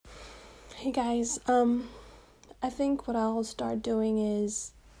Hey guys, I think what I'll start doing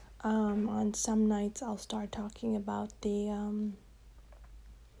is, on some nights I'll start talking about the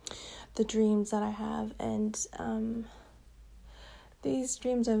dreams that I have, and these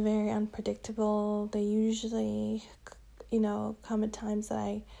dreams are very unpredictable. They usually, come at times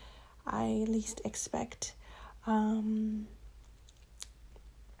that I least expect, more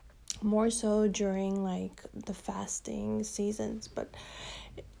so during like the fasting seasons, but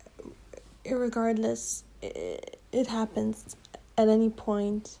irregardless, it happens at any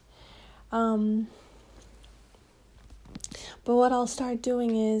point. But what I'll start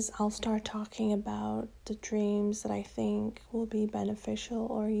doing is I'll start talking about the dreams that I think will be beneficial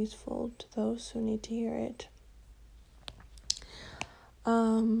or useful to those who need to hear it.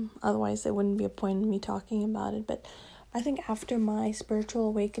 Otherwise, there wouldn't be a point in me talking about it. But I think after my spiritual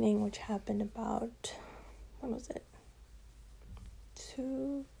awakening, which happened about, when was it?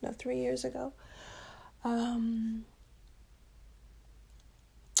 3 years ago. I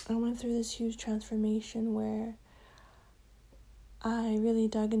went through this huge transformation where I really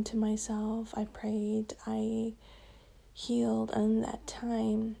dug into myself. I prayed, I healed, and at that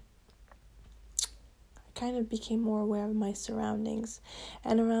time I kind of became more aware of my surroundings.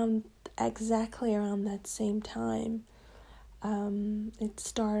 And exactly around that same time, it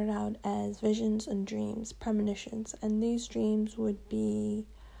started out as visions and dreams, premonitions, and these dreams would be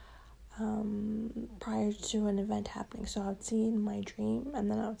prior to an event happening. So I would see it in my dream, and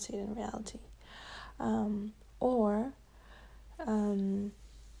then I would see it in reality. Or I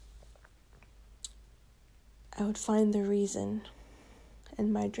would find the reason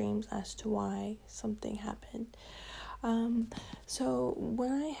in my dreams as to why something happened. So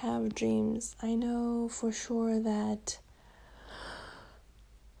when I have dreams, I know for sure that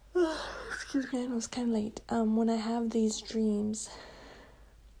excuse me, it was kind of late. When I have these dreams,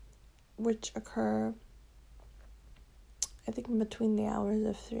 which occur, I think, between the hours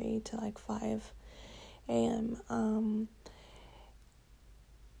of 3 to like 5 a.m.,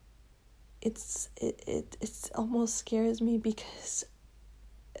 it's almost scares me, because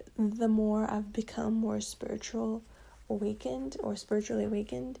the more I've become more spiritually awakened,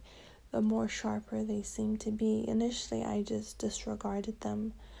 the more sharper they seem to be. Initially, I just disregarded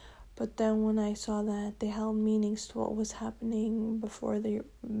them, but then when I saw that they held meanings to what was happening before the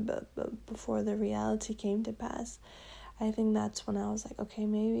reality came to pass, I think that's when I was like, okay,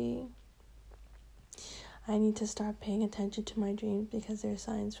 maybe I need to start paying attention to my dreams, because they're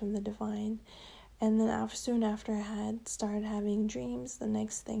signs from the divine. And then soon after I had started having dreams, the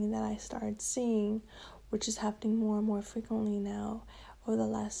next thing that I started seeing, which is happening more and more frequently now over the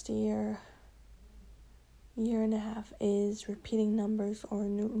last year and a half, is repeating numbers, or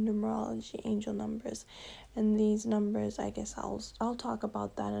numerology, angel numbers. And these numbers, I guess I'll talk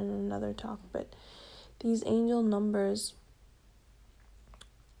about that in another talk, but these angel numbers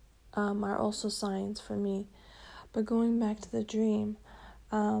are also signs for me. But going back to the dream,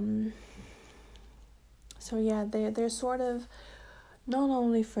 so yeah, they're sort of not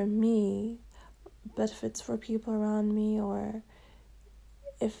only for me, but if it's for people around me, or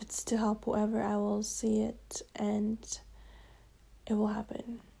if it's to help whoever, I will see it and it will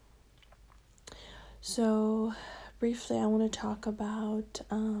happen. So briefly, I want to talk about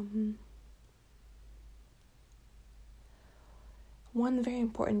one very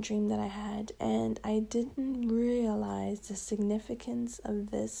important dream that I had, and I didn't realize the significance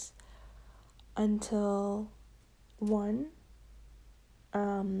of this until one,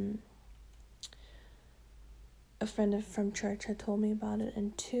 a friend from church had told me about it,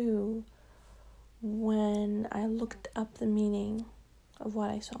 and two, when I looked up the meaning of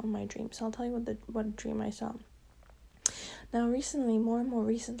what I saw in my dream. So I'll tell you what dream I saw. Now recently, more and more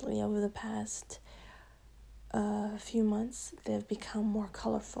recently, over the past few months, they've become more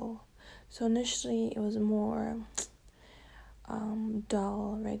colorful. So initially it was more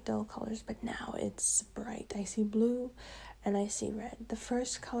dull colors, but now it's bright. I see blue and I see red. The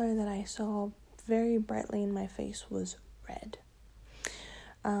first color that I saw very brightly in my face was red.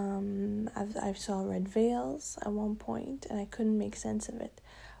 I saw red veils at one point, and I couldn't make sense of it.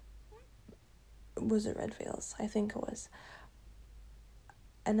 Was it red veils? I think it was.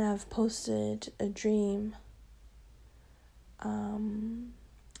 And I've posted a dream,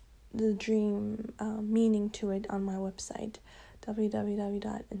 the dream meaning to it on my website,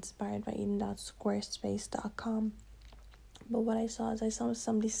 www.inspiredbyeden.squarespace.com. But what I saw is I saw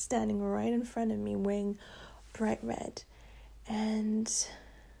somebody standing right in front of me wearing bright red, and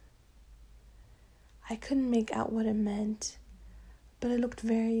I couldn't make out what it meant, but it looked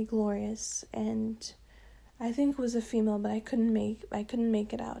very glorious, and I think it was a female, but I couldn't make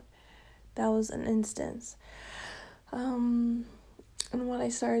it out. That was an instance. And what I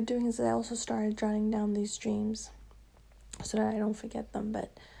started doing is I also started jotting down these dreams so that I don't forget them.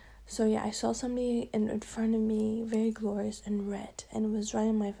 But so yeah, I saw somebody in front of me, very glorious and red, and it was right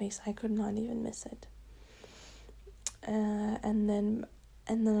in my face. I could not even miss it. And then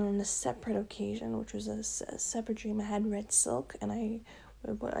on a separate occasion, which was a separate dream, I had red silk, and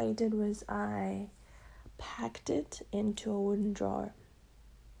what I did was I packed it into a wooden drawer.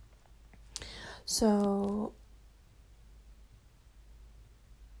 So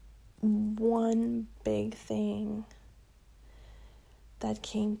one big thing that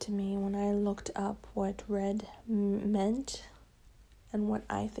came to me when I looked up what red meant, and what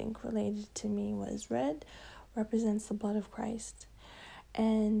I think related to me, was red represents the blood of Christ,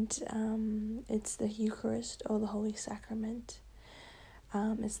 and it's the Eucharist, or the Holy Sacrament.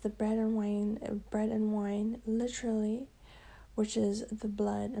 It's the bread and wine, literally, which is the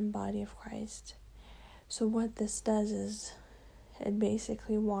blood and body of Christ. So what this does is it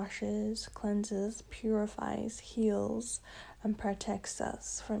basically washes, cleanses, purifies, heals, and protects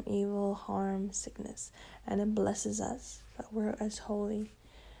us from evil, harm, sickness. And it blesses us that we're as holy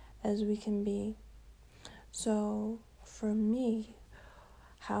as we can be. So for me,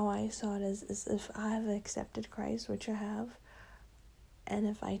 how I saw it is if I have accepted Christ, which I have, and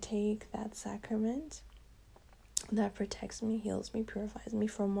if I take that sacrament, that protects me, heals me, purifies me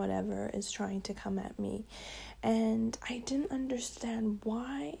from whatever is trying to come at me. And I didn't understand,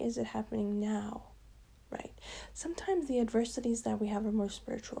 why is it happening now, right? Sometimes the adversities that we have are more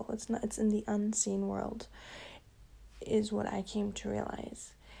spiritual. It's in the unseen world, is what I came to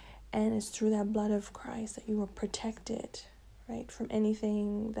realize. And it's through that blood of Christ that you are protected, right, from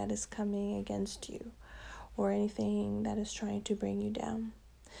anything that is coming against you, or anything that is trying to bring you down.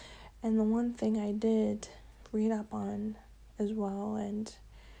 And the one thing I did read up on as well, and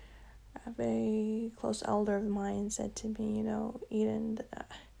a very close elder of mine said to me, Eden,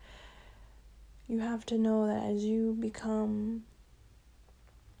 you have to know that as you become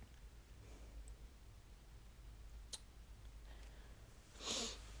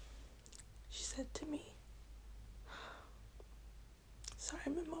she said to me, sorry,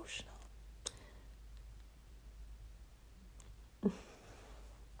 I'm emotional.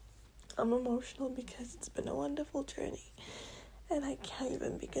 I'm emotional because it's been a wonderful journey, and I can't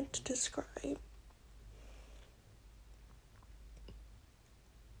even begin to describe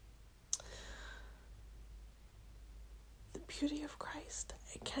the beauty of Christ.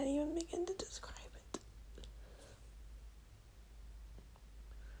 I can't even begin to describe it.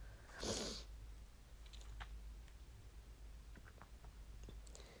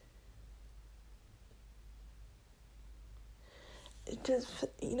 It just,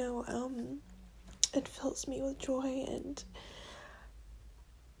 it fills me with joy, and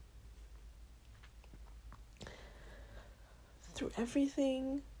through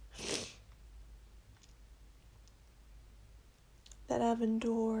everything that I've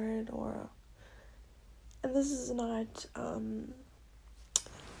endured, and this is not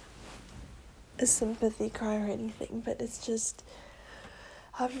a sympathy cry or anything, but it's just,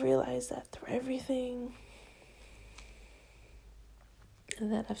 I've realized that through everything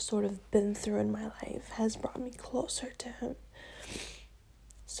that I've sort of been through in my life has brought me closer to Him.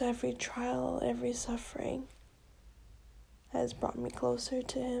 So every trial, every suffering has brought me closer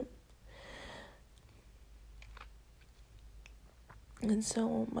to Him. And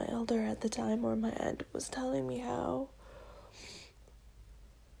so my elder at the time, or my aunt, was telling me how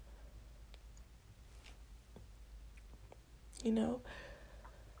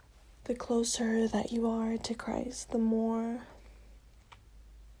the closer that you are to Christ, the more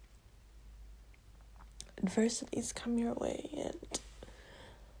adversities come your way. And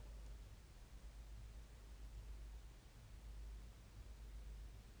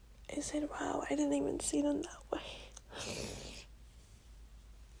I said, wow, I didn't even see them that way.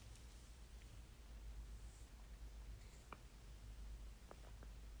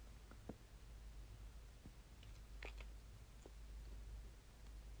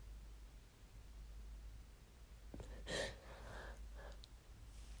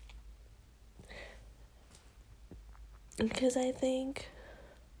 Because I think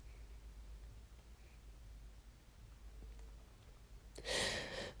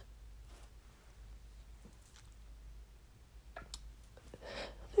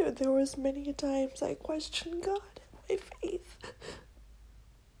there was many times I questioned God and my faith.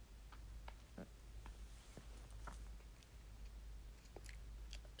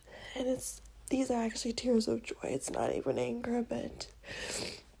 And these are actually tears of joy. It's not even anger, but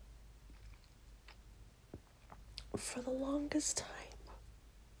for the longest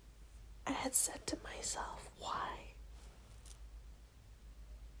time, had said to myself, why?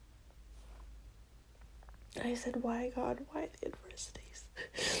 I said, why, God? Why the adversities?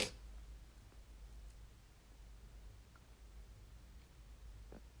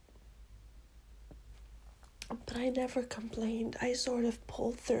 But I never complained. I sort of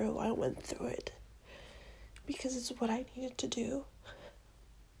pulled through. I went through it because it's what I needed to do.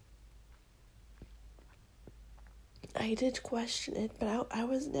 I did question it, but I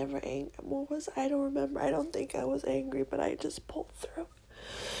was never angry. What was I? Don't remember. I don't think I was angry, but I just pulled through.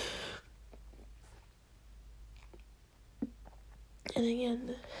 And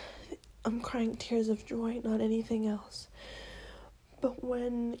again, I'm crying tears of joy, not anything else. But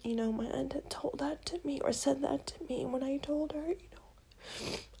when, my aunt had told that to me, or said that to me, when I told her,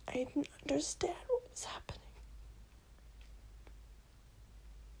 I didn't understand what was happening.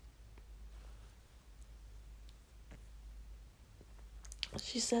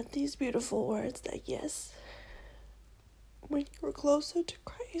 She said these beautiful words that, yes, when you're closer to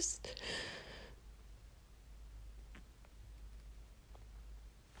Christ,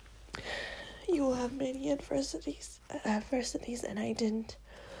 you will have many adversities, and I didn't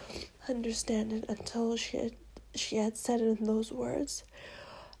understand it until she had said it in those words.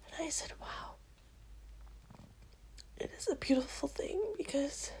 And I said, wow, it is a beautiful thing,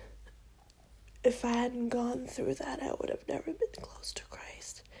 because if I hadn't gone through that, I would have never been close to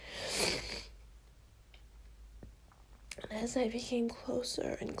Christ. And as I became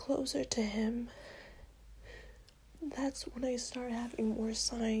closer and closer to Him, that's when I started having more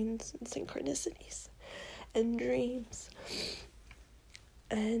signs and synchronicities and dreams.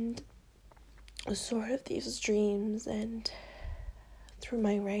 And sort of these dreams, and through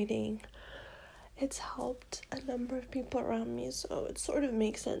my writing, it's helped a number of people around me, so it sort of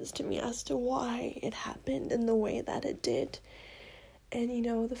makes sense to me as to why it happened in the way that it did. And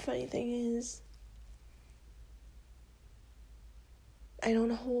the funny thing is, I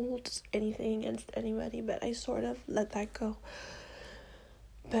don't hold anything against anybody, but I sort of let that go.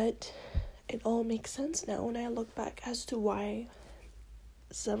 But it all makes sense now when I look back as to why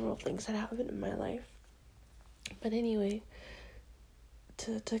several things had happened in my life. But anyway,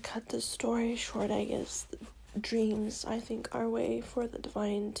 to cut the story short, I guess, dreams, I think, are a way for the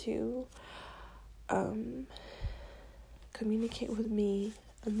divine to communicate with me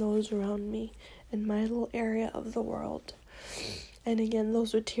and those around me in my little area of the world. And again,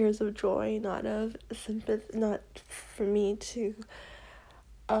 those are tears of joy, not of sympathy, not for me to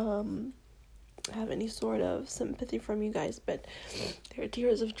have any sort of sympathy from you guys, but they're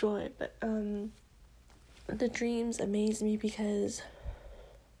tears of joy. But the dreams amaze me because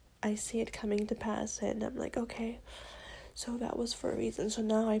I see it coming to pass, and I'm like, okay, so that was for a reason. So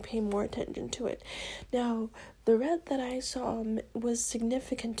now I pay more attention to it. Now, the red that I saw was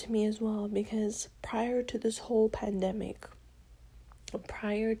significant to me as well, because prior to this whole pandemic,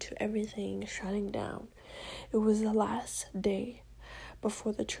 prior to everything shutting down, it was the last day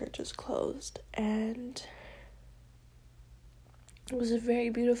before the churches closed, and it was a very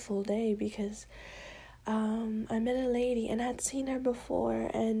beautiful day because I met a lady, and I'd seen her before,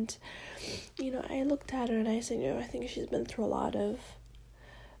 and I looked at her and I said, I think she's been through a lot of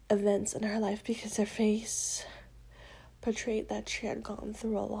events in her life, because her face portrayed that she had gone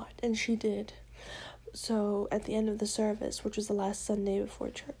through a lot, and she did. So at the end of the service, which was the last Sunday before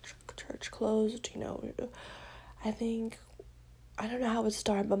church closed, I don't know how it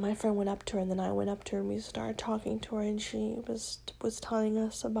started, but my friend went up to her, and then I went up to her, and we started talking to her, and she was telling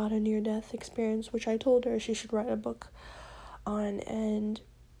us about a near-death experience, which I told her she should write a book on. And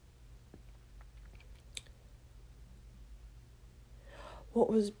what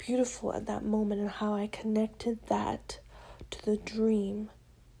was beautiful at that moment, and how I connected that to the dream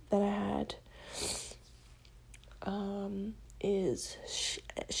that I had, is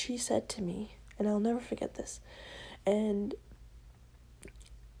she said to me, and I'll never forget this, and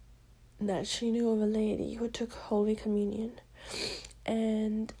that she knew of a lady who took Holy Communion.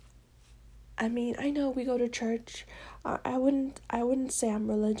 And I mean, I know we go to church. I wouldn't say I'm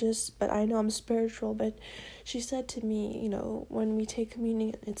religious, but I know I'm spiritual. But she said to me, when we take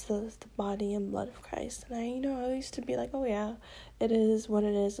communion, it's the body and blood of Christ. And I used to be like, oh yeah, it is what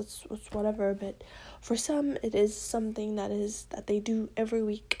it is. It's whatever. But for some, it is something that they do every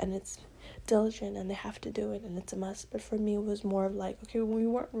week, and it's diligent, and they have to do it, and it's a must. But for me, it was more of like, okay, we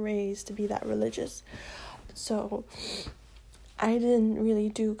weren't raised to be that religious, so I didn't really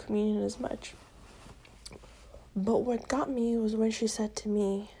do communion as much. But what got me was when she said to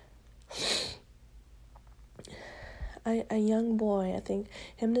me, a young boy, I think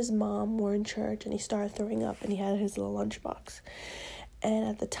him and his mom were in church, and he started throwing up, and he had his little lunchbox, And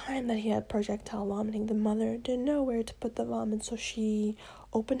at the time that he had projectile vomiting, the mother didn't know where to put the vomit, so she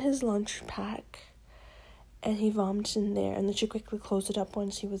opened his lunch pack and he vomited in there, and then she quickly closed it up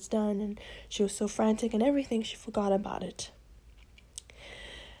once he was done, and she was so frantic and everything, she forgot about it.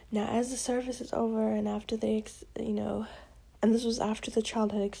 Now, as the service is over and after they, and this was after the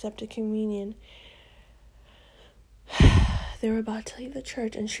child had accepted communion, they were about to leave the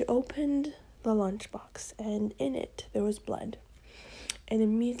church, and she opened the lunchbox, and in it there was blood. And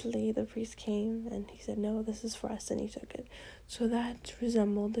immediately the priest came and he said, "No, this is for us," and he took it. So that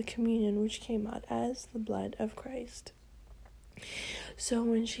resembled the communion, which came out as the blood of Christ. So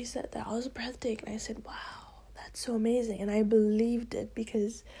when she said that, I was breathtaking. I said, "Wow, that's so amazing." And I believed it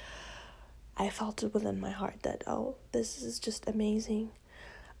because I felt it within my heart that, oh, this is just amazing.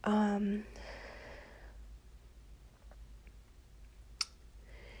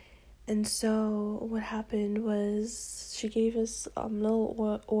 And so what happened was she gave us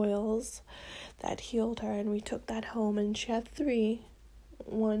little oils that healed her, and we took that home, and she had 3,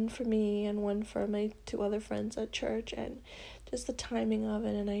 one for me and one for my 2 other friends at church, and just the timing of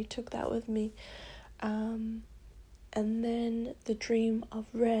it, and I took that with me. And then the dream of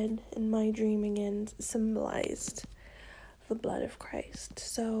red in my dream again symbolized the blood of Christ.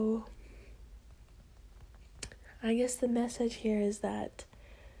 So I guess the message here is that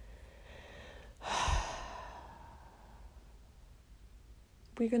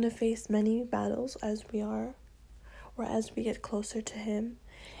we're going to face many battles as we get closer to Him,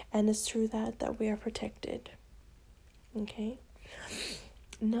 and it's through that we are protected. Okay?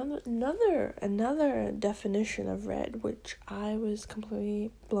 Another definition of red, which I was completely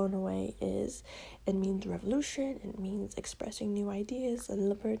blown away, is it means revolution, it means expressing new ideas and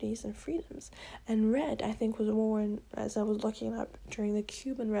liberties and freedoms. And red, I think, was worn, as I was looking up, during the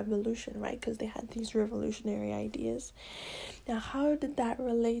Cuban Revolution, right? Because they had these revolutionary ideas. Now, how did that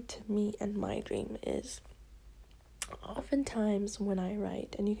relate to me and my dream is, oftentimes when I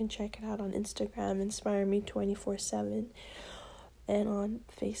write, and you can check it out on Instagram, Inspire Me 24/7, and on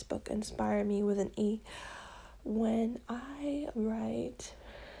Facebook, Inspire Me with an E. When I write,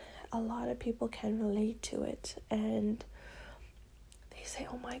 a lot of people can relate to it, and they say,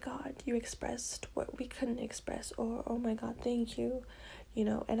 "Oh my God, you expressed what we couldn't express," or "Oh my God, thank you,"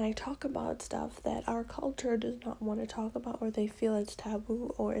 and I talk about stuff that our culture does not want to talk about, or they feel it's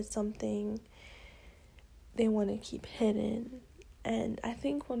taboo, or it's something they want to keep hidden. And I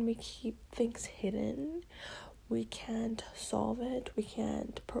think when we keep things hidden, we can't solve it, we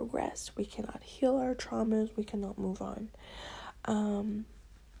can't progress, we cannot heal our traumas, we cannot move on.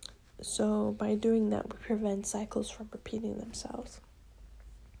 So by doing that, we prevent cycles from repeating themselves.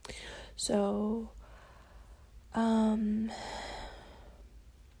 So, that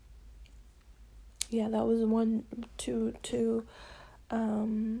was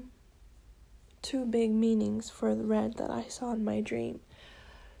two big meanings for the red that I saw in my dream.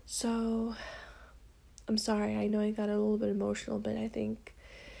 So, I'm sorry, I know I got a little bit emotional, but I think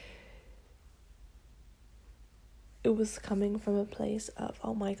it was coming from a place of,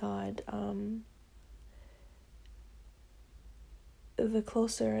 oh my God, the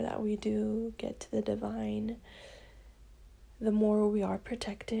closer that we do get to the divine, the more we are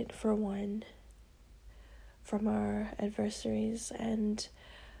protected, for one, from our adversaries, and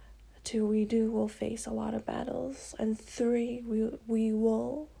 2, we'll face a lot of battles, and 3, we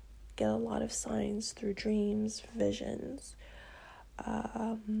will get a lot of signs through dreams, visions,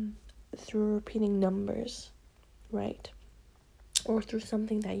 through repeating numbers, right? Or through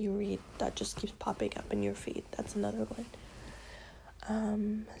something that you read that just keeps popping up in your feed. That's another one.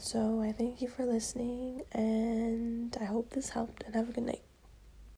 So I thank you for listening, and I hope this helped, and have a good night.